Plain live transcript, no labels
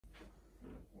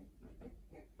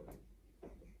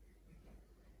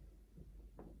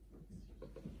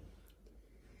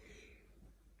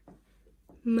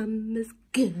Mama's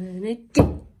gonna get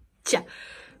ya.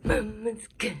 Mama's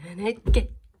gonna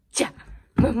get ya.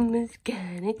 Mama's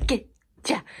gonna get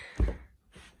ya.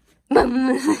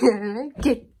 Mama's gonna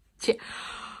get ya.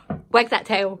 Wag that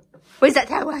tail. Where's that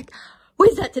tail wag?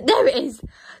 Where's that tail? There it is.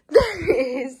 There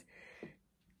it is.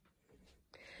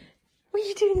 What are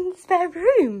you doing in the spare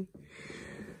room?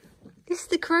 This is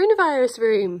the coronavirus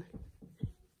room.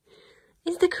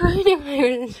 It's the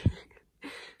coronavirus.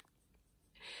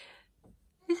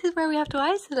 This is where we have to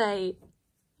isolate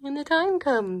when the time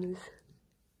comes.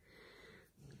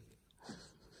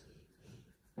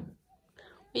 Are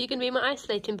you going to be my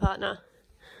isolating partner?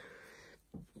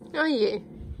 Are you?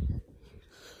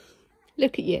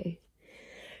 Look at you.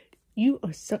 You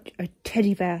are such a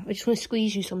teddy bear. I just want to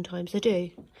squeeze you sometimes. I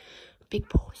do. Big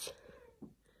paws.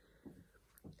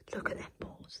 Look at them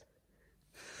paws.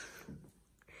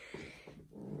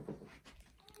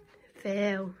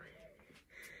 Phil.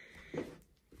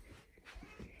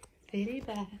 Teddy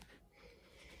bear.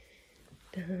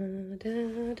 Da,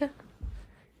 da, da.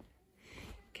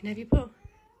 Can I have your paw?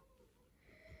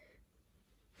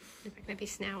 Look like maybe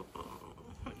snout. Oh,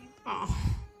 oh.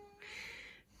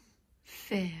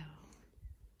 Phil.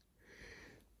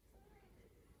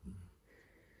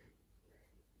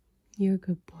 You're a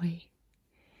good boy.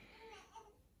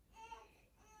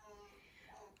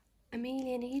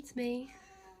 Amelia needs me.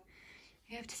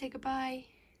 I have to say goodbye.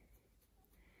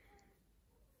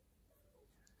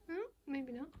 Oh,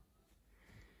 maybe not.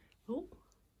 Oh,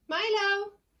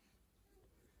 Milo!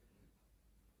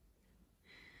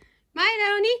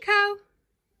 Milo, Nico!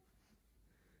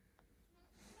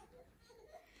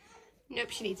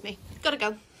 Nope, she needs me. Gotta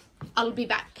go. I'll be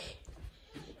back.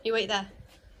 You wait there.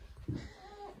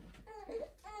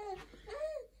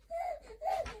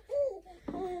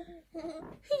 Who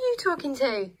are you talking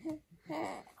to?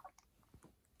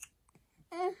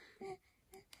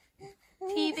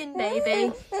 Teething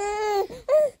baby.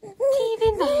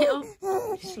 Teething baby.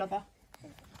 Oh, slobber.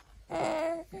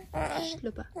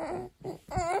 Slobber.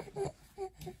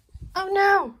 Oh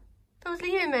no! That was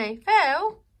leaving me.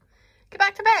 Phil, get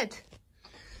back to bed.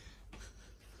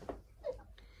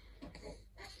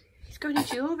 He's going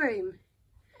into your room.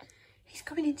 He's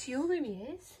going into your room, he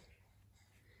is.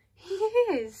 He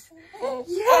is.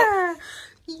 Yeah.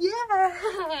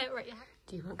 Yeah. Right.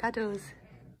 Do you want cuddles?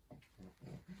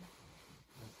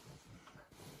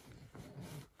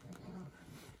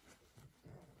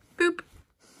 Boop.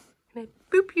 Can I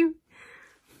boop you?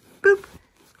 Boop.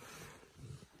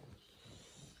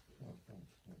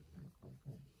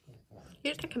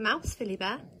 You look like a mouse, Philly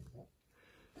Bear.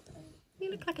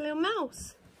 You look like a little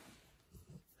mouse.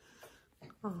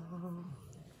 Aww.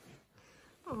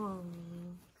 Aww.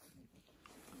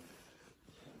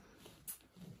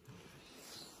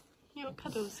 You want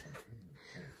cuddles?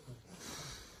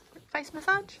 Face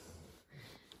massage?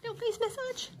 Little face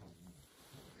massage?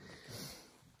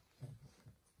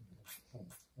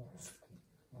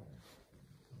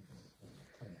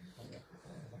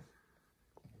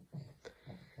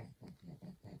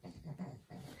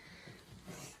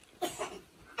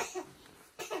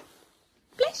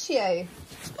 Bless you.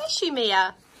 Bless you,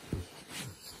 Mia.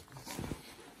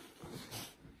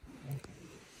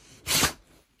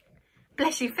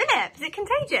 Bless you, Philip. Is it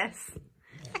contagious?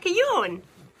 Like a yawn?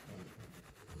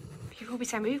 People will be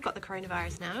saying we've got the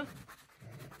coronavirus now.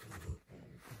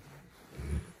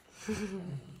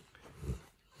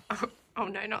 Oh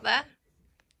no, not there.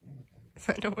 Is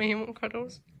that not where you want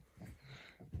cuddles?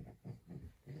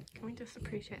 Can we just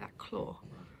appreciate that claw?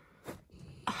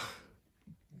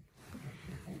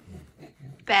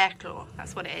 Bear claw,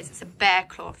 that's what it is. It's a bear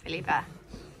claw, Philly Bear.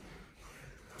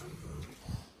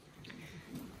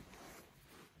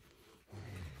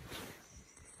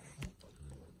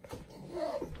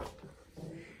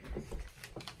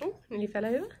 Oh, nearly fell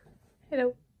over.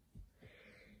 Hello.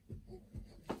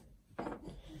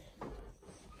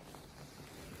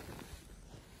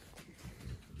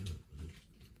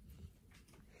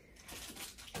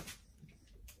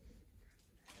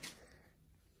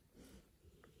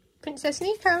 Princess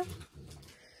Nico.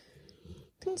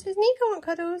 Princess Nico want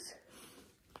cuddles.